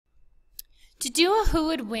To do a who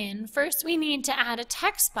would win, first we need to add a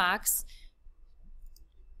text box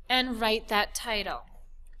and write that title.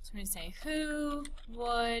 So I'm going to say, who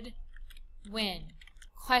would win?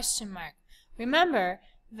 Question mark. Remember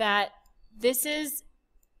that this is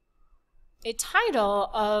a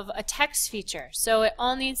title of a text feature, so it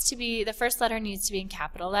all needs to be, the first letter needs to be in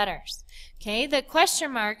capital letters. Okay, the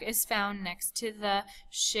question mark is found next to the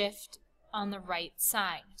shift on the right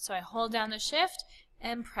side. So I hold down the shift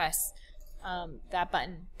and press that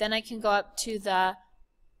button. Then I can go up to the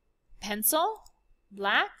pencil,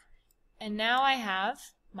 black, and now I have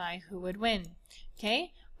my who would win.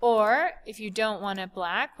 Okay, or if you don't want it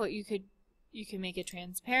black, what you can make it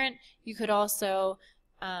transparent. You could also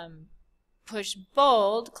push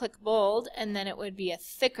bold, click bold, and then it would be a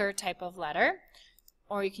thicker type of letter,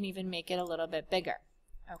 or you can even make it a little bit bigger.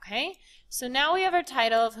 Okay, so now we have our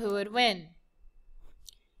title of who would win.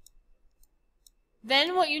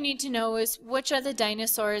 Then what you need to know is which are the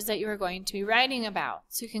dinosaurs that you are going to be writing about.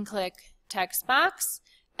 So you can click text box,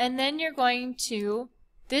 and then you're going to,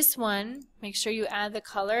 this one, make sure you add the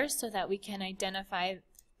colors so that we can identify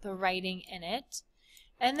the writing in it.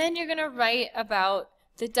 And then you're going to write about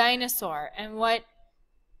the dinosaur and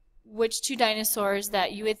which two dinosaurs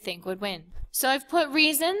that you would think would win. So I've put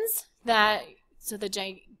reasons that, so the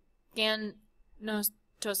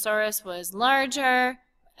Giganotosaurus was larger,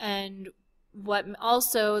 and what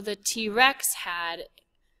also the T-Rex had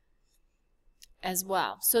as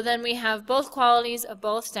well. So then we have both qualities of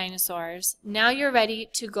both dinosaurs. Now you're ready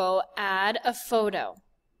to go add a photo.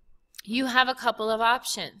 You have a couple of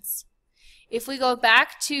options. If we go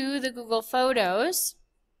back to the Google Photos,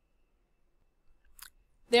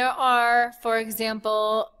 there are, for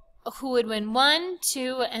example, who would win 1,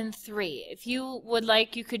 2, and 3. If you would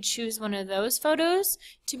like, you could choose one of those photos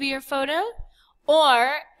to be your photo.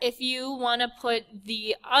 Or if you want to put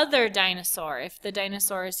the other dinosaur, if the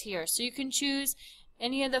dinosaur is here. So you can choose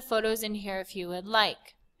any of the photos in here if you would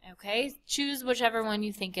like. Okay, choose whichever one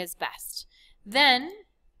you think is best. Then,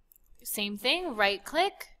 same thing, right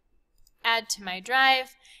click, add to my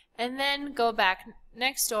drive, and then go back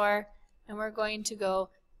next door, and we're going to go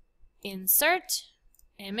insert,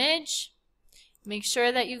 image, make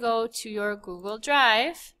sure that you go to your Google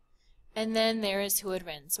Drive, and then there is who would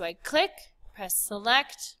win. So I click, press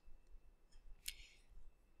select,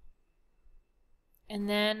 and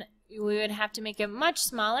then we would have to make it much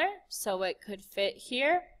smaller so it could fit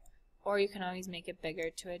here, or you can always make it bigger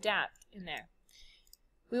to adapt in there.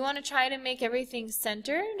 We want to try to make everything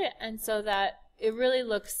centered and so that it really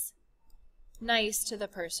looks nice to the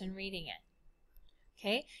person reading it.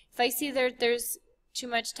 Okay, if I see there's too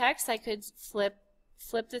much text, I could flip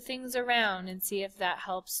the things around and see if that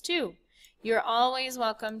helps too. You're always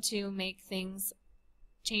welcome to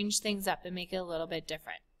change things up and make it a little bit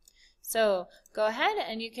different. So go ahead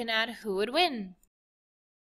and you can add who would win.